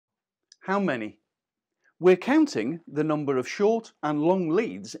How many? We're counting the number of short and long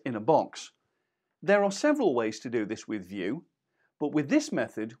leads in a box. There are several ways to do this with View, but with this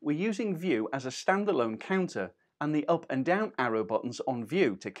method we're using View as a standalone counter and the up and down arrow buttons on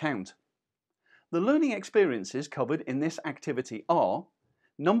View to count. The learning experiences covered in this activity are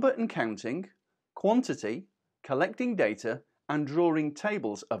number and counting, quantity, collecting data, and drawing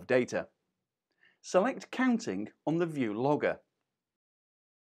tables of data. Select Counting on the View logger.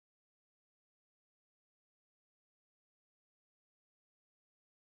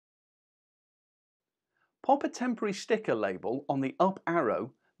 Pop a temporary sticker label on the up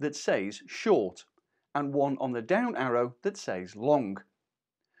arrow that says Short and one on the down arrow that says Long.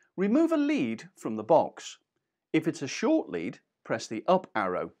 Remove a lead from the box. If it's a short lead, press the up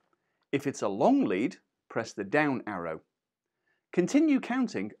arrow. If it's a long lead, press the down arrow. Continue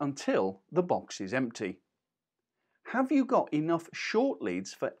counting until the box is empty. Have you got enough short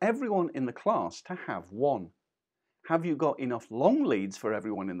leads for everyone in the class to have 1? Have you got enough long leads for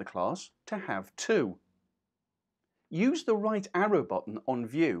everyone in the class to have 2? Use the right arrow button on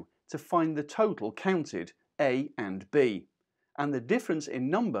View to find the total counted, A and B, and the difference in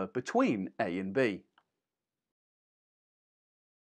number between A and B.